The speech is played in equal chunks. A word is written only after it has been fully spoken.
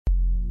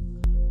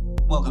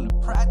Welcome to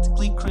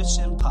Practically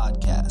Christian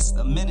Podcast,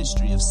 a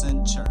ministry of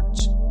Sent Church.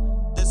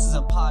 This is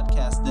a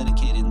podcast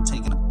dedicated to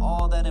taking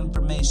all that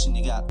information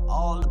you got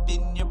all up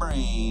in your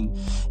brain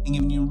and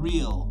giving you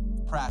real,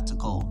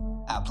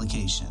 practical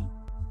application.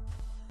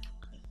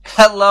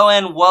 Hello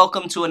and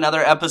welcome to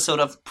another episode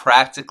of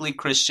Practically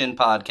Christian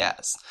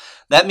Podcast.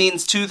 That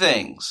means two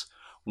things.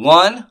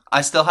 One,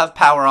 I still have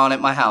power on at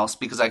my house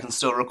because I can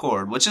still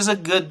record, which is a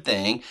good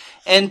thing.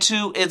 And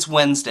two, it's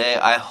Wednesday.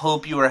 I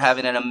hope you are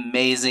having an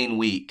amazing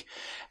week.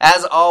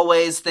 As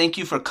always, thank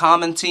you for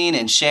commenting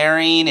and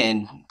sharing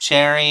this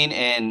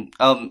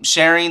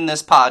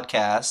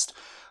podcast.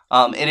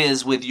 It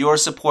is with your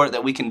support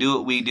that we can do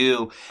what we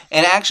do.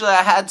 And actually,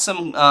 I had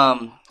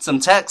some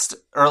text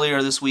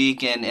earlier this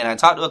week, and I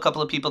talked to a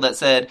couple of people that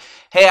said,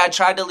 hey, I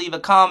tried to leave a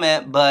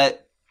comment,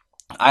 but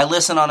I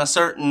listen on a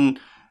certain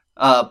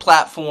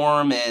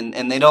platform,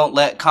 and they don't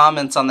let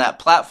comments on that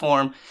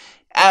platform.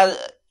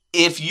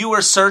 If you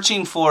are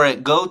searching for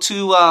it, go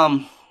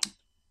to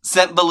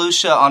Sent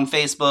Volusia on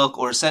Facebook,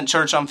 or Sent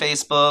Church on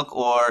Facebook,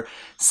 or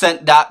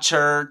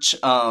Sent.Church.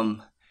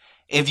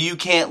 If you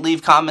can't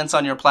leave comments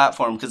on your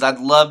platform, because I'd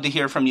love to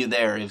hear from you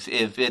there.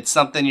 If it's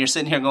something you're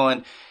sitting here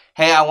going,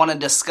 hey, I want to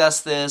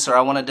discuss this, or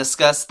I want to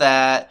discuss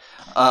that,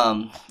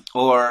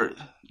 or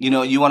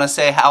you want to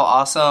say how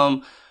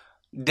awesome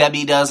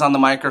Debbie does on the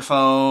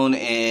microphone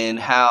and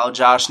how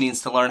Josh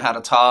needs to learn how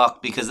to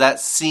talk, because that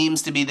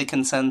seems to be the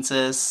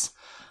consensus.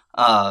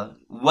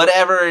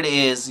 Whatever it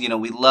is,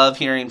 we love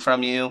hearing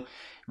from you.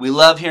 We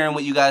love hearing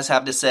what you guys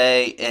have to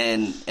say,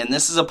 and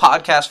this is a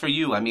podcast for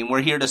you. I mean,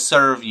 we're here to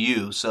serve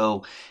you.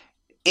 So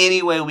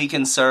any way we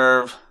can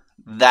serve,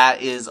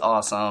 that is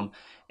awesome.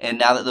 And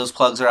now that those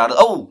plugs are out,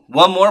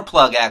 one more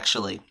plug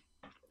actually.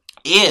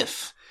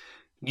 If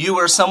you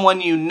or someone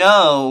you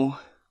know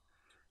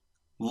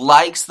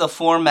likes the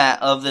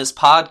format of this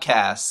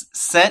podcast,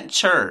 Sent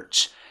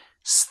Church,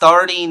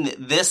 starting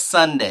this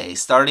Sunday,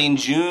 starting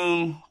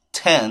June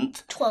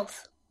 10th.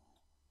 12th.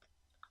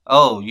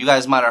 Oh, you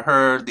guys might have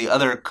heard the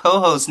other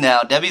co-host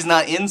now. Debbie's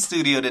not in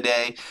studio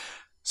today.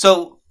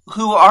 So,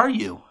 who are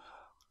you?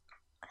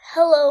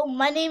 Hello,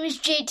 my name is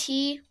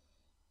JT.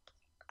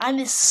 I'm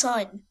his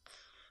son.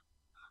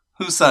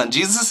 Whose son?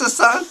 Jesus'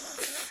 son?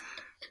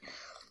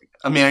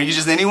 I mean, are you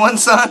just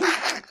anyone's son?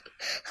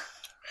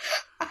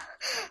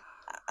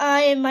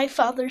 I am my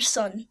father's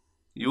son.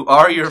 You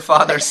are your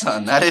father's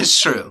son. That is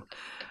true.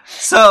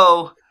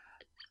 So,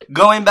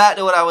 going back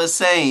to what I was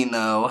saying,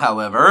 though,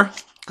 however,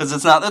 because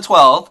it's not the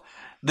 12th,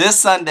 this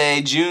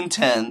Sunday, June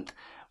 10th,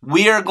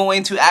 we are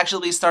going to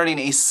actually be starting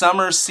a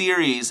summer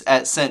series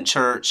at Sent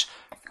Church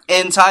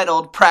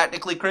entitled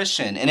Practically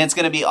Christian, and it's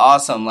going to be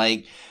awesome.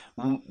 Like,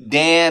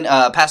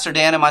 Pastor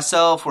Dan and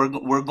myself,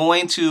 we're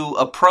going to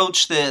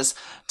approach this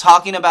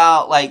talking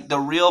about like the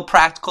real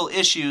practical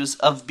issues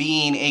of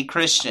being a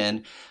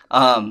Christian,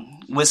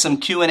 with some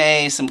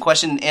Q&A, some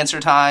question and answer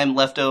time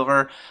left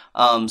over.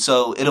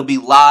 So it'll be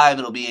live,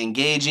 it'll be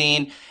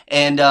engaging,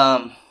 and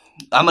I'm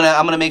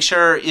gonna make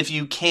sure if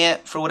you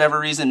can't for whatever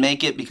reason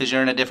make it because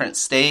you're in a different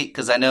state,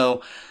 because I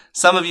know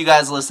some of you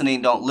guys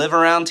listening don't live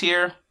around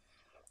here.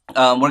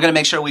 We're gonna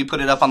make sure we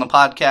put it up on the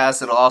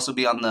podcast. It'll also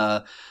be on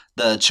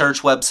the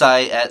church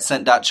website at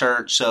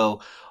Sent.Church.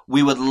 So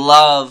we would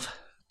love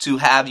to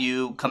have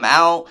you come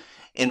out,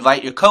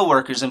 invite your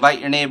coworkers, invite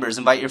your neighbors,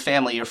 invite your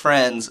family, your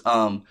friends.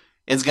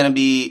 It's going to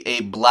be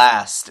a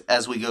blast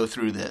as we go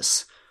through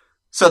this.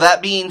 So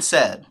that being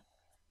said,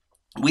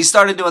 we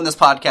started doing this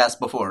podcast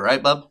before,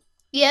 right, Bub?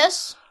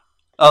 Yes.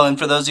 Oh, and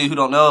for those of you who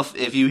don't know,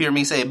 if you hear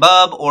me say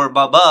Bub or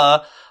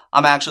Bubba,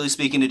 I'm actually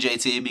speaking to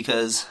JT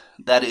because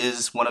that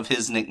is one of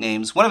his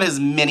nicknames, one of his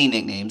many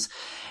nicknames.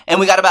 And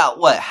we got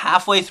about,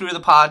 halfway through the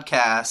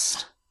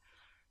podcast,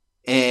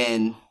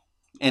 and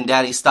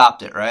Daddy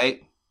stopped it,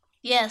 right?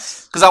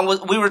 Yes.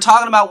 Because we were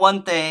talking about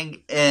one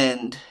thing,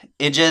 and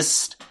it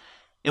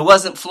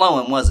wasn't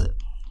flowing, was it?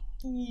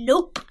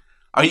 Nope.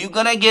 Are you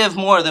going to give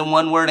more than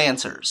one-word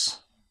answers?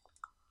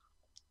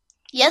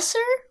 Yes, sir.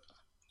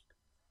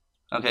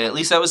 Okay, at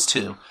least that was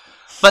two.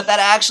 But that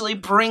actually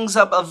brings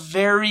up a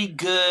very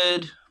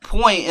good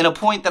point, and a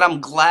point that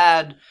I'm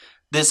glad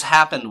this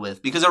happened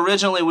with, because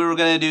originally we were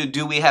going to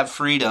do We Have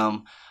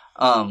Freedom?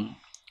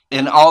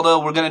 And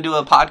although we're going to do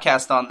a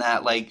podcast on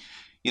that,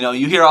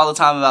 you hear all the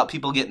time about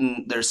people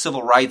getting their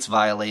civil rights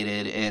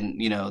violated and,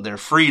 their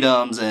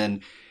freedoms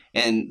and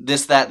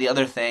this, that, the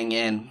other thing.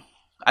 And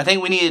I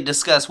think we need to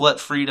discuss what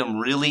freedom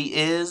really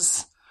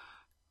is.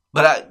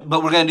 But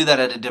we're going to do that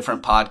at a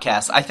different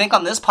podcast. I think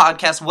on this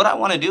podcast, what I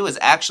want to do is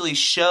actually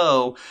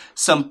show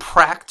some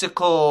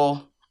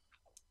practical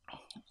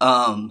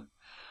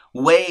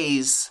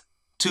ways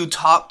to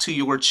talk to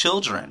your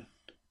children.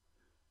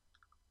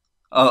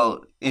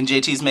 Oh, and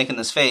JT's making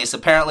this face.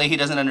 Apparently he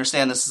doesn't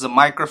understand this is a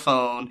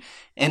microphone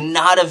and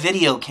not a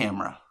video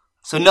camera.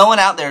 So no one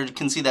out there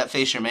can see that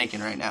face you're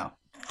making right now.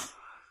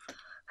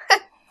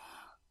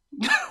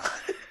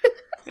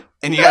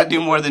 And you gotta do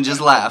more than just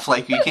laugh.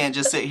 You can't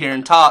just sit here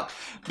and talk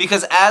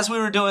because as we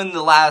were doing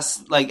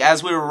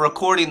as we were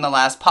recording the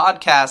last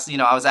podcast,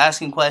 I was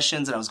asking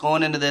questions and I was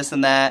going into this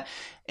and that.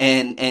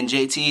 And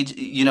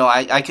JT,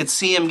 I could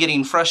see him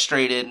getting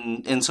frustrated.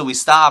 And so we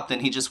stopped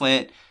and he just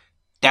went,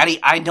 Daddy,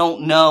 I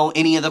don't know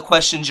any of the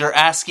questions you're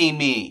asking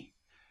me.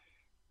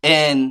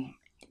 And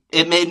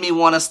it made me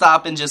want to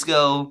stop and just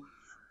go,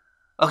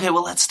 okay,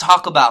 well, let's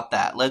talk about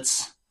that.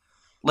 Let's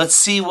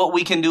see what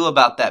we can do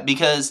about that.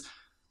 Because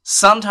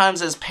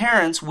sometimes as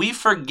parents, we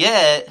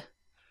forget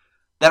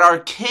that our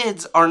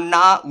kids are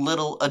not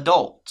little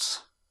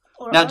adults.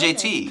 Now,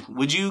 JT,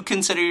 would you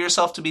consider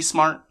yourself to be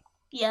smart?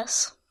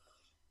 Yes.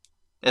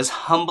 As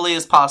humbly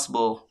as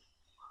possible.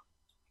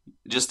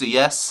 Just a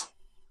yes?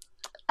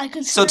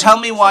 So I tell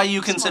me why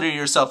you consider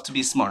yourself to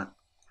be smart.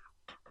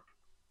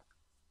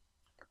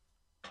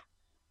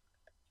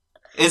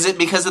 Is it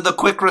because of the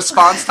quick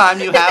response time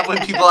you have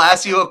when people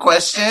ask you a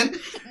question?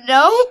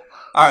 No.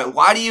 All right,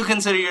 why do you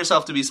consider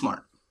yourself to be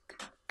smart?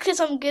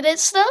 Because I'm good at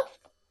stuff.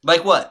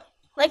 Like what?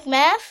 Like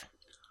math.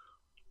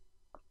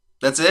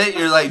 That's it?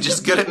 You're like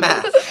just good at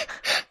math?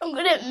 I'm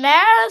good at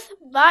math,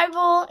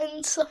 Bible,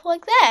 and stuff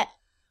like that.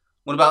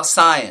 What about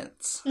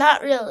science?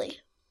 Not really.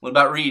 What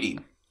about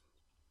reading?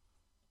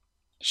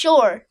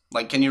 Sure.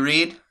 Like, can you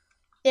read?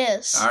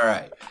 Yes. All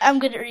right. I'm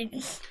good at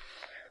reading.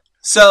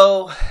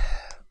 So,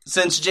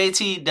 since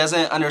JT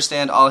doesn't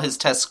understand all his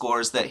test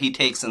scores that he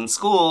takes in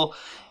school,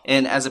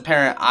 and as a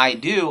parent I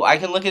do, I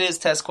can look at his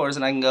test scores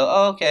and I can go,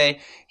 oh,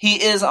 okay,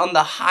 he is on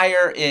the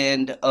higher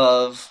end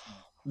of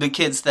the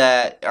kids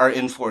that are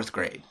in 4th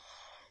grade.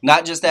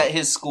 Not just at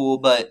his school,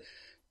 but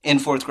in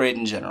 4th grade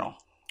in general.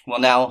 Well,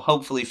 now,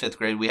 hopefully 5th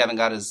grade. We haven't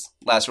got his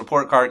last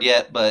report card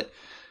yet, but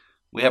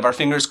we have our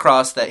fingers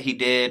crossed that he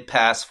did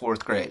pass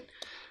 4th grade.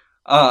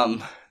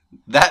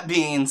 That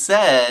being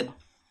said,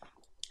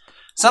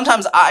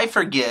 sometimes I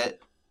forget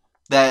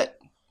that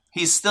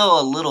he's still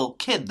a little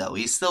kid, though.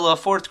 He's still a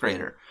 4th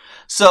grader.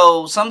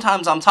 So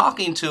sometimes I'm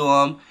talking to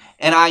him,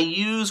 and I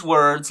use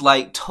words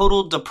like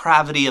total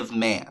depravity of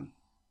man.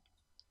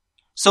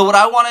 So what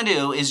I want to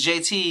do is,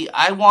 JT,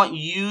 I want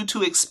you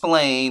to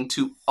explain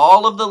to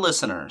all of the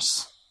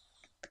listeners,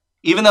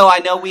 even though I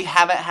know we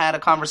haven't had a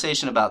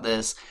conversation about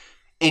this,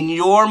 in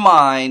your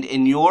mind,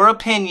 in your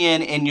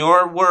opinion, in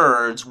your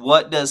words,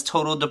 what does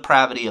total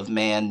depravity of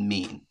man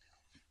mean?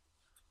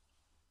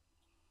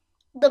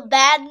 The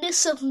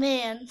badness of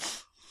man.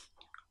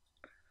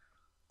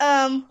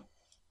 The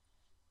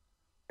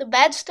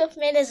bad stuff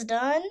man has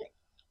done,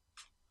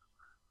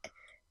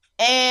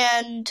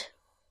 and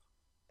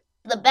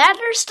the badder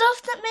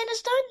stuff that man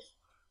has done.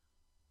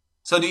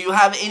 So do you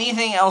have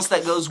anything else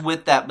that goes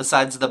with that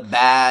besides the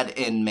bad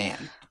in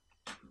man?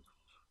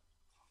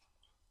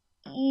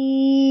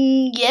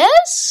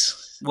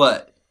 Yes.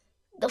 What?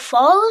 The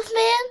fall of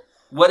man?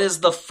 What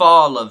is the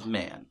fall of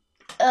man?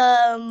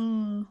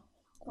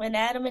 When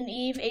Adam and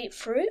Eve ate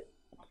fruit.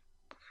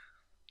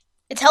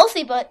 It's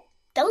healthy, but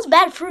that was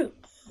bad fruit.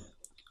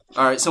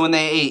 All right, so when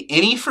they ate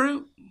any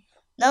fruit?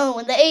 No,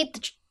 when they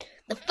ate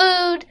the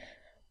fruit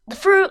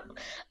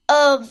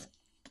of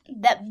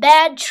that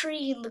bad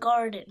tree in the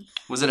garden.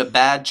 Was it a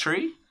bad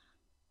tree?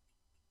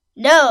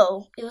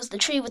 No, it was the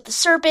tree with the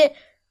serpent,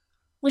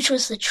 which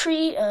was the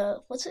tree,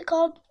 what's it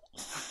called?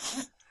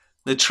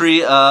 The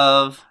tree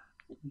of...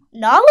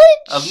 Knowledge?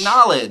 Of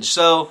knowledge.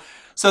 So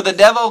the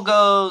devil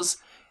goes,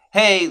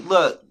 hey,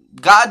 look,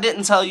 God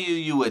didn't tell you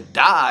you would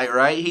die,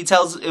 right? He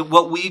tells it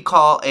what we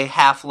call a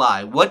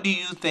half-lie. What do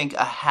you think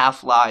a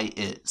half-lie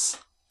is?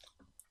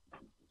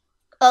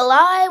 A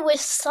lie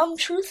with some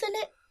truth in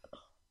it?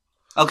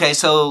 Okay,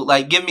 so,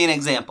 give me an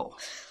example.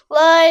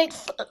 Like,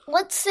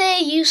 let's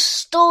say you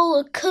stole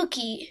a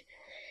cookie,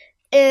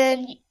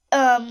 and,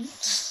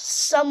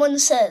 someone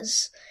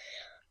says,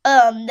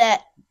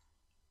 that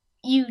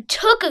you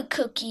took a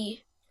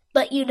cookie,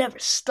 but you never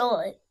stole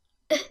it.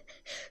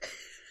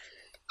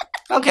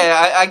 Okay,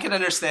 I can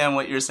understand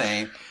what you're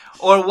saying.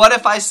 Or what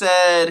if I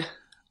said,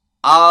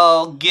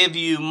 I'll give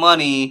you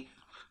money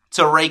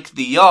to rake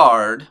the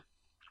yard,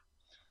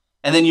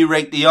 and then you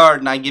rake the yard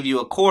and I give you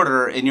a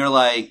quarter, and you're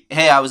like,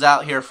 hey, I was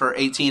out here for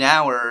 18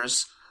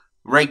 hours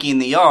raking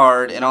the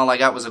yard, and all I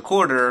got was a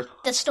quarter.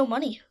 That's still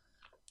money.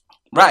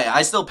 Right,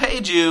 I still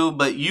paid you,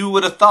 but you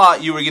would have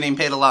thought you were getting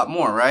paid a lot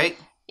more, right?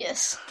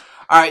 Yes.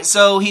 All right,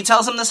 so he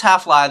tells him this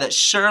half-lie that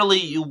surely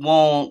you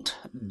won't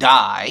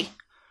die,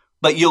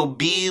 but you'll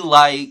be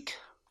like...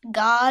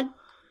 God.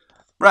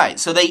 Right,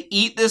 so they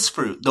eat this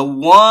fruit, the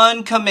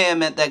one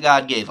commandment that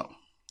God gave them,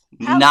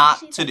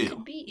 not to do.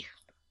 Could be?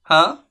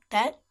 Huh?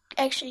 That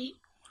actually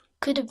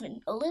could have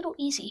been a little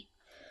easy.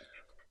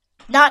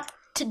 Not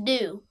to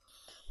do.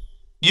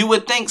 You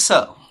would think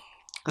so,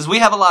 because we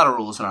have a lot of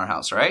rules in our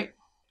house, right?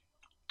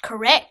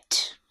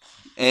 Correct.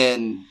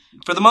 And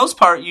for the most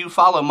part, you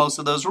follow most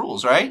of those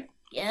rules, right?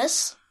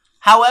 Yes.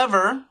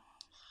 However,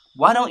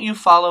 why don't you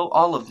follow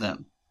all of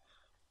them?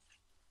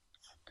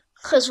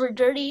 Because we're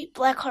dirty,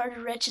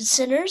 black-hearted, wretched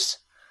sinners.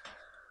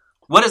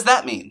 What does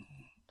that mean?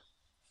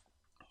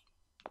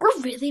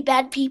 We're really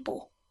bad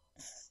people.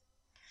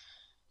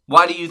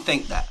 Why do you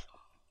think that?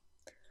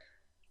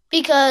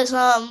 Because,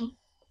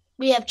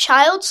 We have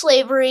child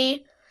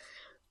slavery.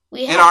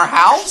 In our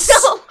house?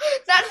 No,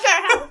 not in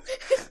our house.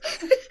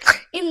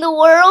 In the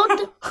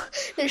world,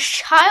 there's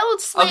child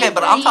slavery. Okay,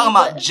 but I'm talking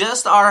about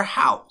just our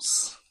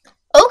house.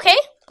 Okay.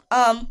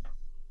 I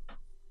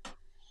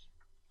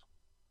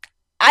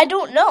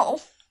don't know.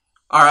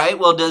 All right,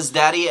 well, does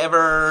Daddy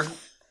ever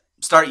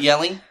start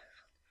yelling?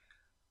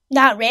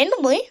 Not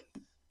randomly.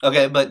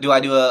 Okay, but do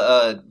I do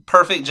a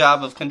perfect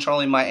job of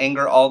controlling my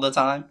anger all the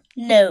time?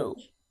 No.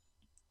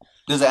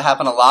 Does it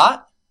happen a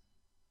lot?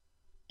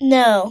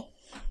 No.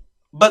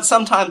 But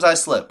sometimes I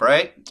slip,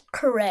 right?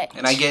 Correct.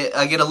 And I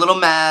get a little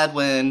mad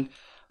when,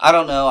 I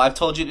don't know, I've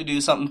told you to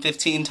do something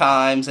 15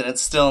 times and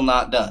it's still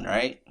not done,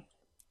 right?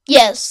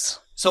 Yes.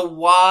 So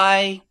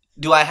why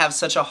do I have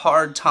such a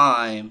hard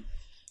time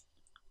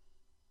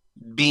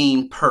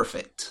being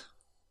perfect?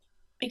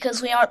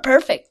 Because we aren't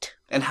perfect.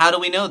 And how do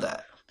we know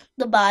that?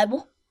 The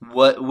Bible.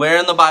 Where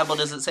in the Bible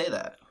does it say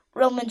that?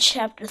 Romans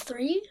chapter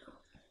 3.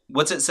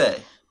 What's it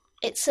say?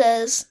 It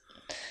says,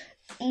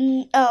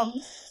 wait, I'm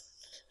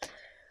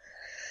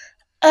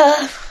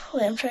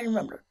trying to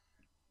remember.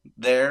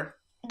 There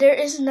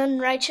is none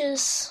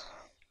righteous.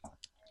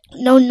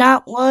 No,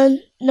 not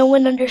one. No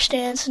one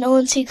understands. No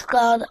one seeks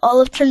God. All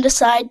have turned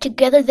aside.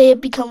 Together they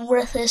have become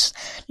worthless.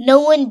 No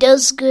one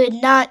does good,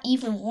 not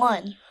even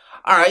one.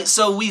 All right,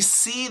 so we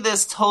see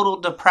this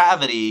total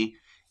depravity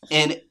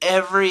in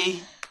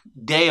every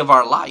day of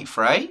our life,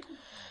 right?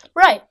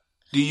 Right.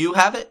 Do you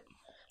have it?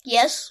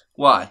 Yes.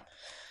 Why?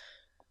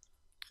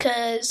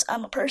 Because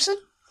I'm a person.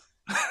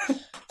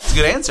 It's a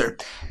good answer.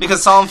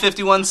 Because Psalm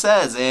 51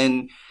 says,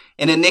 in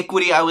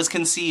iniquity I was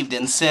conceived,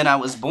 in sin I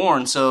was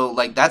born. So,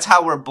 that's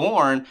how we're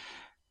born.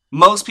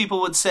 Most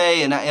people would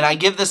say, and I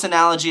give this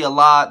analogy a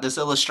lot, this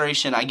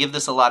illustration, I give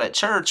this a lot at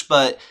church,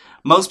 but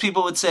most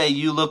people would say,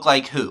 you look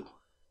like who?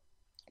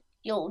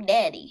 Yo,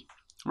 daddy.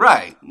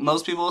 Right.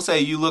 Most people will say,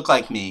 you look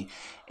like me.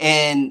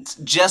 And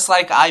just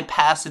like I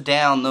pass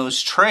down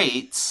those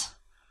traits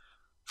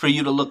for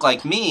you to look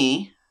like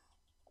me,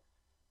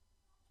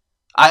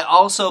 I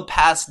also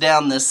pass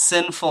down this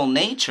sinful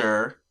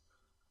nature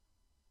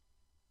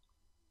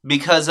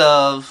because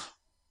of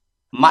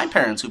my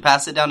parents who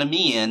passed it down to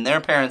me and their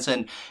parents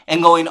and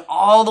going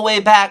all the way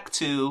back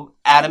to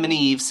Adam and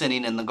Eve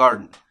sitting in the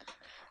garden.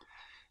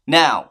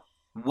 Now,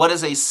 what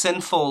is a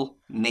sinful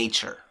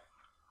nature?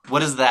 What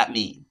does that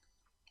mean?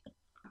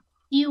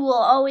 You will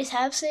always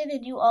have sin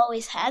and you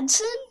always had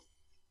sin?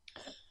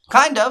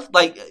 Kind of.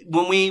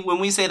 When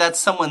we say that's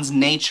someone's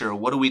nature,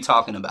 what are we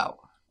talking about?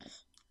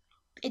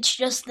 It's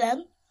just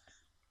them.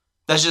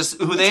 That's just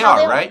who they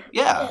are, right?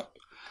 Yeah.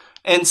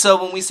 And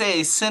so when we say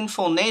a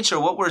sinful nature,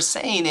 what we're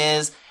saying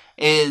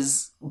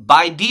is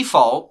by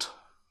default,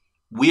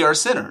 we are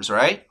sinners,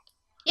 right?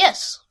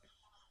 Yes.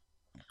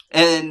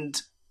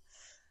 And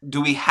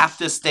do we have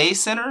to stay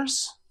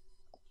sinners?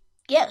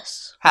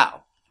 Yes.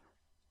 How?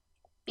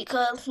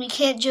 Because we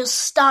can't just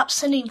stop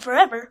sinning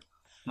forever.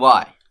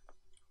 Why?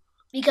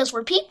 Because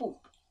we're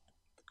people.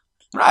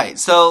 Right.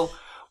 So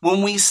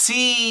when we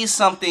see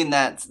something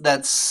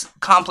that's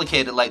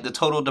complicated, like the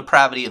total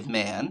depravity of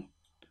man,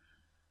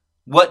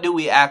 what do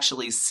we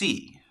actually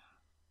see?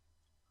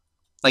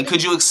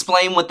 Could you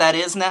explain what that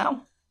is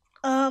now?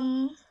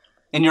 In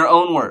your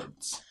own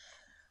words.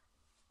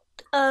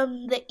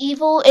 The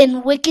evil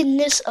and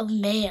wickedness of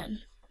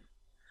man.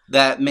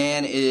 That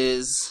man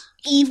is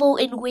evil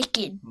and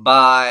wicked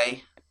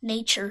by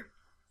nature.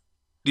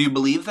 Do you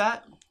believe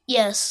that?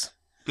 Yes.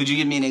 Could you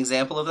give me an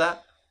example of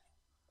that?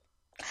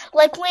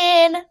 Like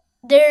when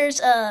there's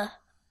a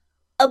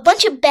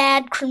bunch of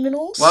bad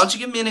criminals. Why don't you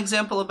give me an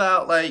example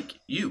about,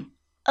 you?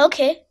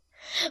 Okay.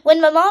 When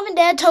my mom and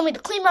dad told me to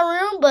clean my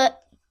room,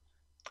 but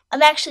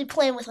I'm actually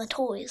playing with my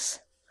toys.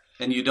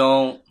 And you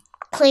don't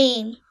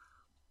clean.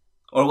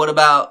 Or what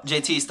about,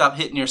 JT, stop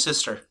hitting your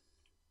sister?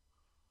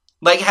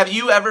 Have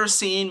you ever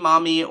seen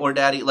mommy or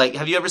daddy,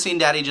 have you ever seen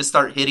daddy just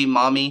start hitting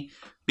mommy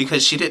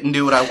because she didn't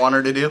do what I want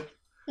her to do?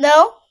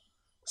 No.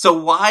 So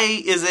why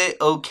is it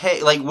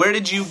okay? Where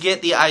did you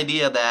get the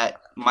idea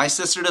that my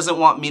sister doesn't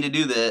want me to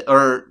do this,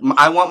 or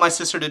I want my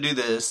sister to do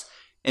this,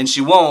 and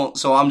she won't,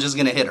 so I'm just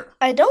going to hit her?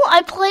 I don't.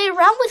 I play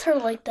around with her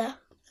like that.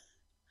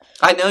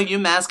 I know you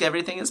mask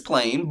everything as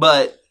playing,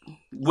 but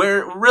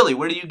where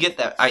do you get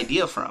that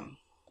idea from?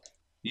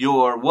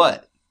 Your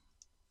what?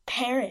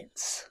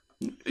 Parents.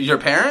 Your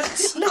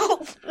parents?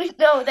 No,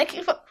 that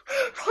came from...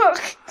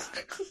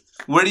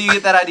 Where do you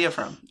get that idea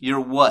from? Your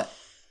what?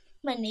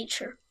 My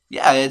nature.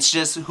 Yeah, it's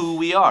just who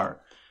we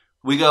are.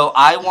 We go,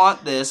 I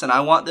want this, and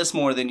I want this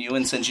more than you,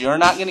 and since you're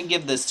not going to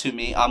give this to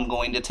me, I'm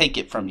going to take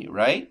it from you,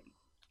 right?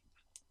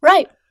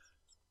 Right.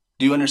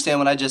 Do you understand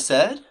what I just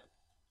said?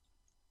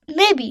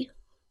 Maybe.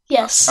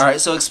 Yes. All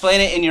right, so explain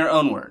it in your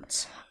own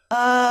words.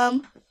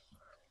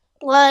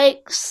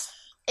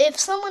 If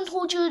someone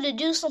told you to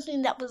do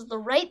something that was the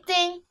right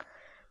thing,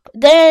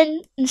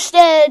 then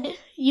instead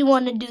you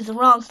want to do the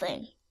wrong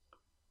thing.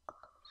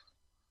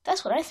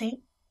 That's what I think.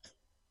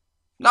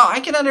 No,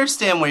 I can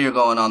understand where you're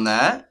going on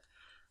that.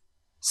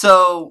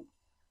 So,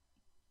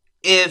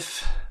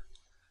 if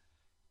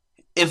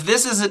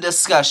this is a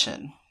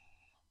discussion,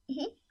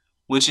 Mhm.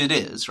 Which it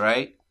is,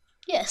 right?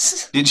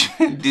 Yes.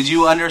 Did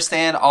you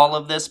understand all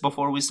of this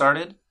before we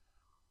started?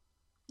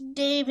 Didn't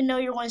even know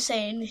you were going to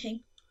say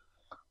anything.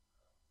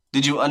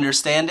 Did you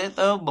understand it,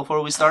 though,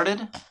 before we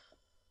started?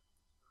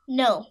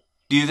 No.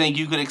 Do you think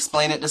you could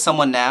explain it to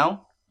someone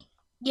now?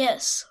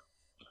 Yes.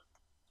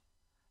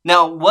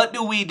 Now, what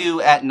do we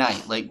do at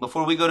night? Like,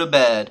 before we go to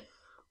bed,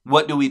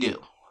 what do? We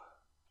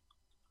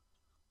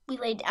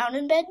lay down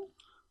in bed.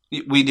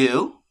 We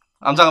do?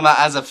 I'm talking about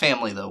as a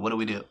family, though. What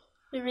do?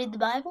 We read the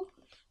Bible.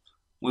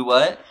 We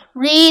what?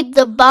 Read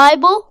the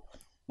Bible.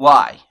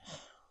 Why?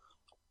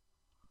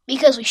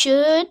 Because we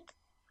should.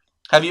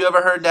 Have you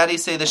ever heard Daddy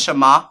say the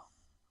Shema?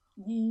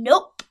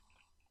 Nope.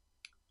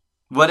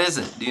 What is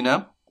it? Do you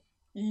know?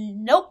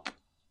 Nope.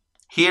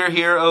 Hear,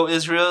 hear, O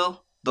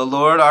Israel, the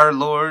Lord our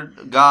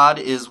Lord God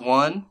is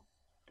one.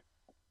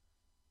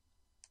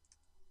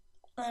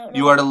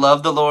 You are to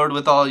love the Lord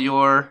with all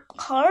your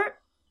heart,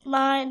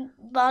 mind,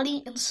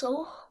 body, and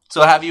soul.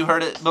 So have you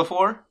heard it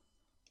before?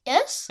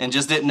 Yes. And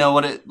just didn't know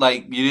what it,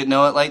 like, you didn't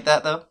know it like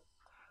that, though?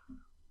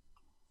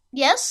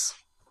 Yes.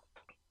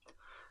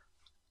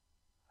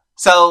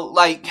 So,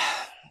 like,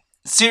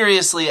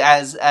 seriously,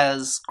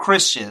 as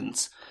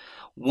Christians,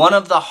 one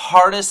of the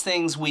hardest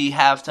things we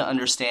have to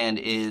understand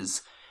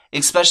is,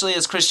 especially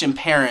as Christian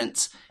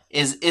parents,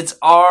 is it's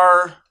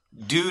our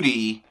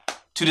duty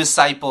to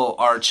disciple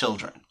our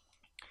children.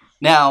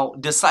 Now,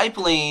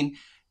 discipling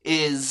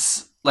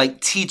is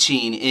like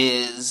teaching,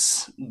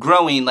 is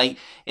growing. Like,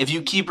 if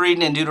you keep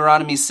reading in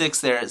Deuteronomy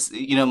 6 there,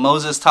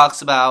 Moses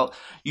talks about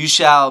you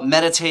shall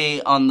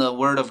meditate on the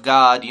word of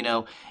God,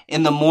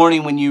 in the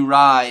morning when you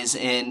rise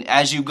and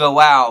as you go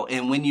out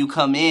and when you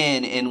come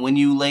in and when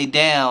you lay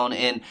down.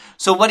 And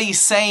so what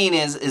he's saying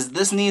is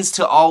this needs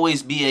to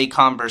always be a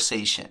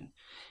conversation.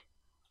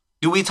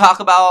 Do we talk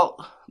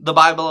about the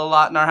Bible a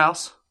lot in our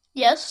house?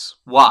 Yes.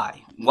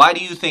 Why? Why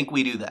do you think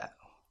we do that?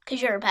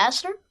 Because you're a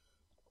pastor?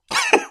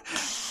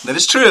 That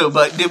is true,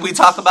 but did we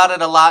talk about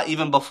it a lot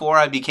even before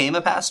I became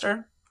a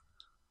pastor?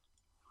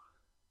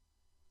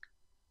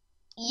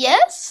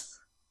 Yes.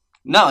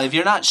 No, if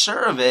you're not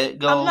sure of it,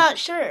 go... I'm not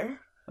sure.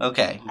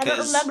 Okay. I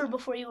don't remember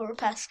before you were a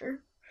pastor.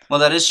 Well,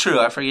 that is true.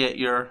 I forget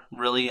you're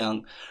really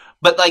young.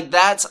 But,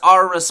 that's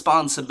our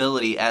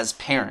responsibility as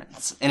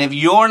parents. And if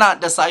you're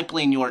not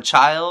discipling your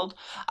child,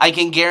 I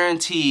can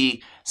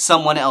guarantee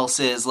someone else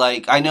is.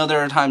 Like, I know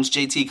there are times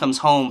JT comes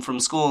home from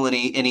school and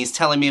he's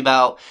telling me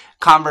about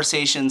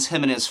conversations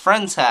him and his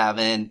friends have.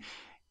 And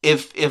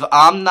if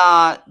I'm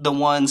not the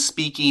one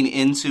speaking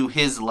into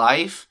his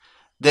life,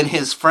 then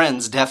his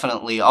friends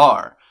definitely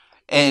are.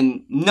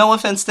 And no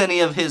offense to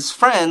any of his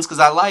friends, because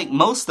I like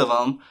most of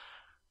them,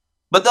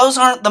 but those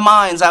aren't the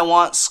minds I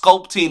want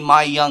sculpting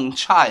my young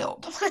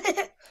child.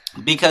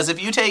 Because if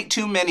you take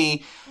too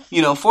many,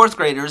 fourth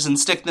graders and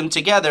stick them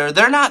together,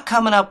 they're not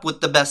coming up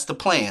with the best of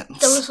plans.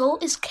 The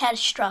result is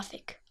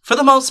catastrophic. For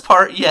the most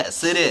part,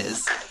 yes, it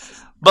is.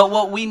 But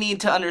what we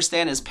need to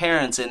understand as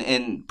parents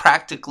and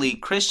practically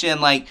Christian,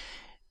 like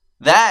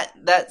that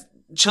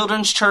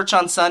children's church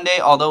on Sunday,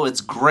 although it's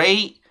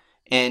great,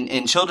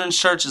 and children's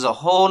church is a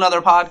whole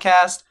nother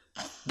podcast,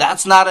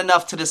 that's not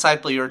enough to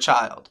disciple your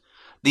child.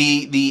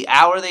 The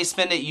hour they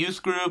spend at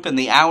youth group and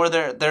the hour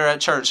they're at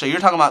church, so you're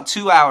talking about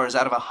 2 hours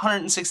out of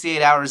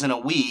 168 hours in a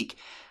week,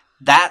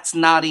 that's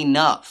not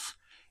enough.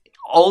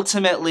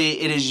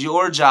 Ultimately, it is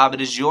your job,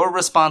 it is your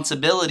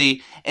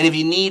responsibility, and if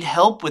you need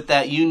help with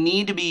that, you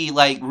need to be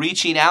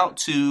reaching out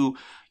to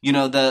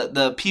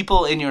the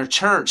people in your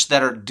church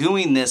that are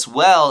doing this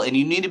well, and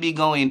you need to be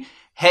going,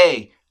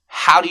 hey,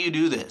 how do you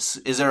do this?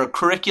 Is there a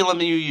curriculum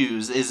you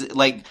use? Is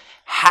it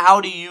how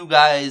do you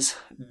guys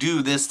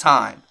do this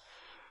time?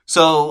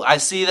 So I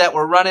see that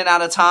we're running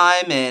out of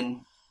time,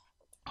 and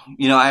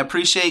I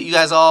appreciate you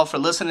guys all for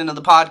listening to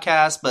the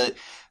podcast, but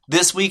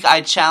this week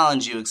I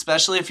challenge you,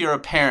 especially if you're a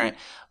parent,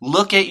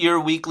 look at your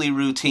weekly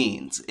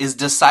routines. Is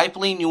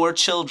discipling your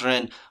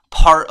children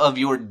part of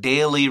your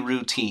daily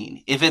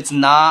routine? If it's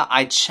not,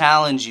 I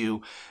challenge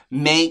you,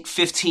 make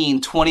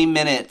 15, 20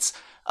 minutes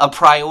a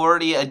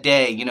priority a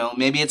day.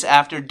 Maybe it's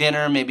after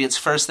dinner, maybe it's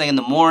first thing in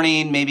the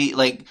morning, maybe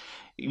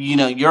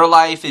your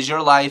life is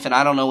your life, and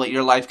I don't know what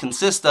your life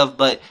consists of,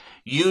 but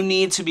you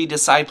need to be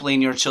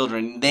discipling your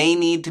children. They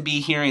need to be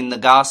hearing the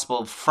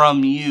gospel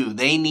from you.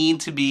 They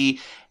need to be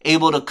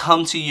able to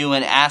come to you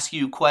and ask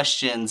you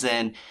questions.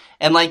 And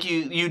like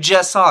you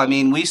just saw,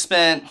 we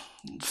spent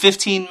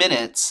 15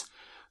 minutes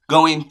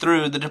going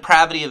through the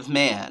depravity of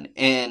man.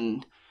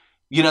 And,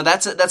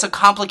 that's a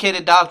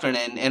complicated doctrine.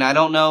 And I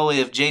don't know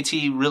if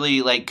JT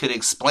really could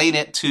explain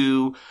it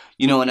to,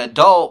 an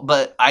adult,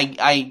 but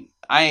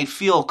I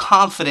feel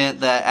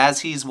confident that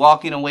as he's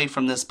walking away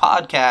from this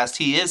podcast,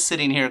 he is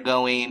sitting here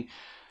going,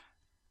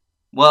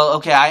 well,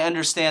 okay, I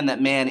understand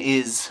that man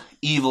is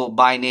evil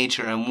by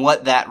nature and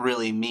what that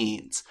really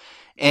means.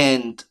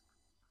 And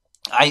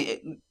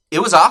it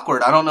was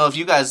awkward. I don't know if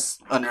you guys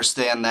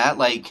understand that.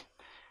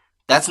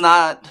 That's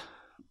not,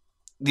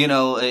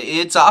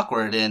 it's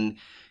awkward and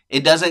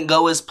it doesn't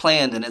go as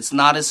planned and it's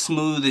not as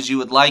smooth as you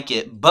would like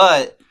it.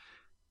 But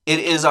it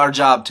is our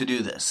job to do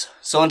this.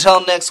 So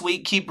until next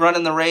week, keep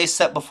running the race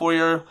set before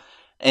you,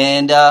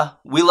 and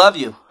we love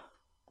you.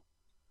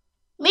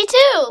 Me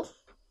too.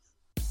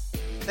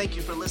 Thank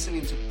you for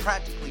listening to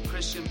Practically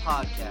Christian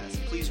Podcast.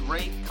 Please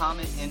rate,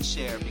 comment, and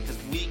share, because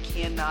we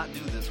cannot do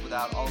this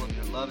without all of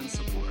your love and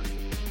support.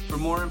 For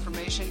more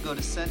information, go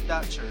to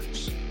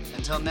sent.church.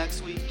 Until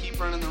next week, keep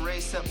running the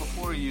race set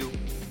before you,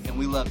 and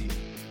we love you.